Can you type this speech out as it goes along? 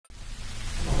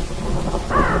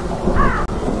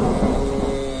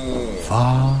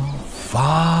Far,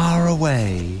 far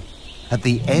away, at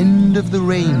the end of the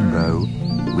rainbow,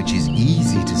 which is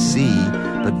easy to see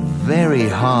but very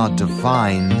hard to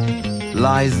find,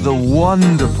 lies the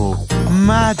wonderful,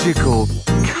 magical,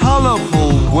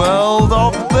 colourful world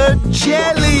of the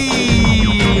Jellies!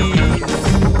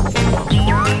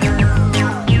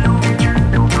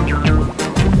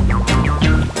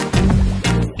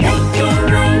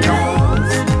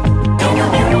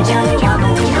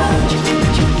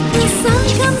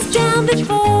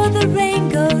 Before the rain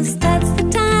goes, that's the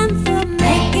time for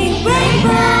making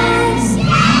rainbows.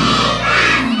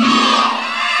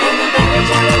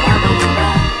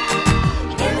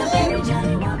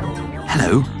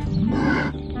 Hello.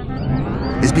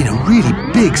 There's been a really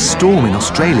big storm in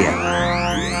Australia.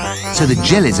 So the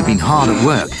Jellies have been hard at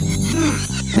work,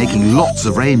 making lots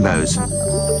of rainbows.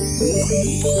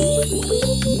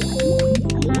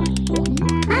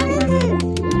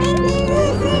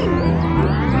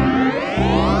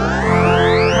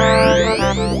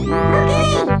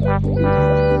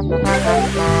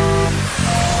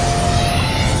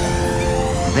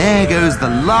 There goes the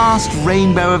last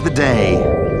rainbow of the day.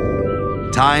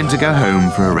 Time to go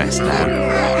home for a rest now.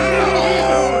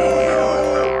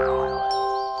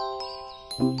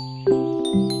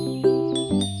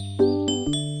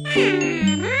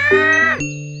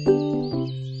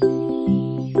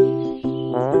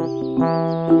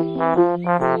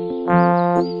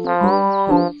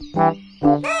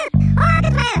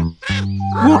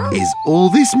 What is all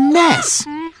this mess?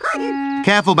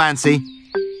 Careful, Bouncy.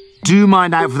 Do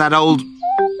mind out for that old...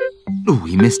 Oh,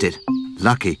 he missed it.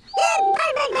 Lucky.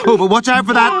 Oh, but watch out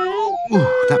for that.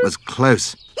 Oh, that was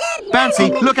close. Bouncy,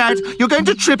 look out. You're going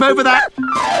to trip over that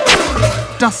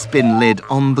dustbin lid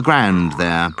on the ground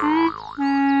there.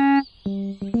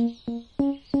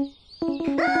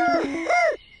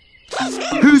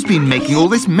 Who's been making all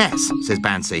this mess, says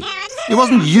Bouncy. It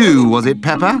wasn't you, was it,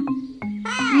 Peppa?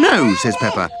 No, says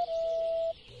Peppa.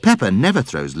 Peppa never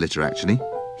throws litter, actually.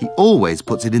 He always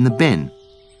puts it in the bin.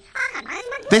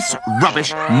 This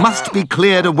rubbish must be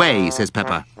cleared away, says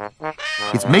Peppa.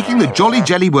 It's making the Jolly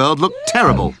Jelly world look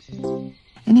terrible.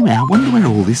 Anyway, I wonder where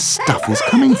all this stuff is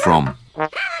coming from.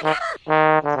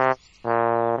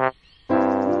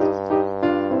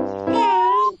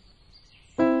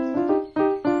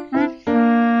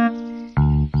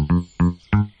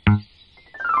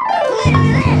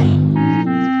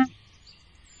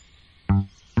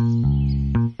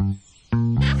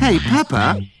 Hey,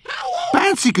 Peppa,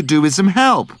 Bouncy could do with some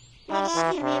help.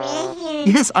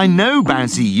 Yes, I know,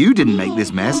 Bouncy, you didn't make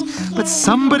this mess, but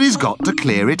somebody's got to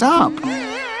clear it up.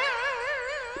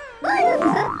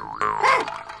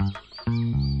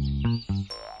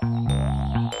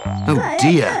 Oh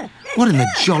dear, what in the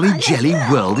Jolly Jelly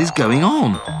world is going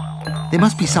on? There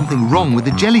must be something wrong with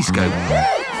the Jellyscope.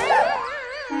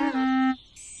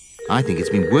 I think it's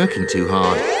been working too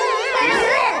hard.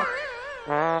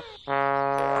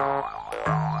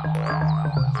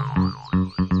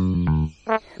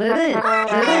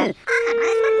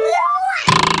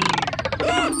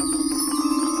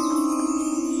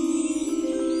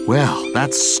 Well,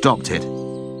 that's stopped it.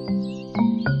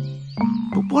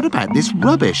 But what about this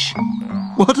rubbish?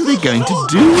 What are they going to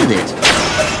do with it?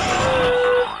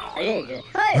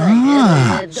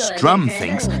 Strum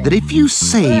thinks that if you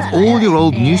save all your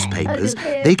old newspapers,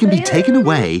 they can be taken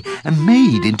away and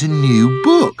made into new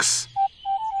books.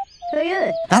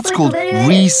 That's called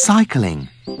recycling.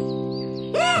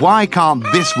 Why can't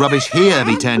this rubbish here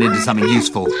be turned into something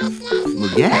useful? Well,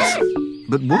 yes,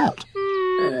 but what?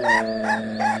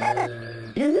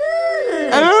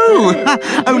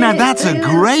 Oh, now that's a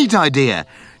great idea.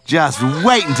 Just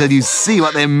wait until you see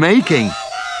what they're making.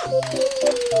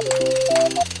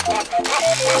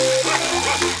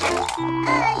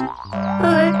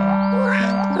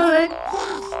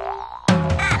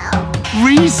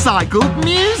 Recycled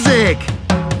music!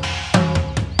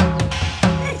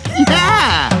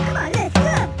 Yeah!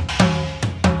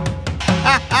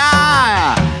 Ha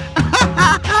ha!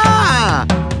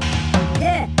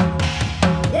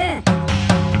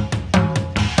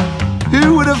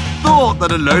 Who would have thought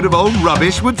that a load of old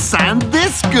rubbish would sound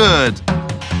this good?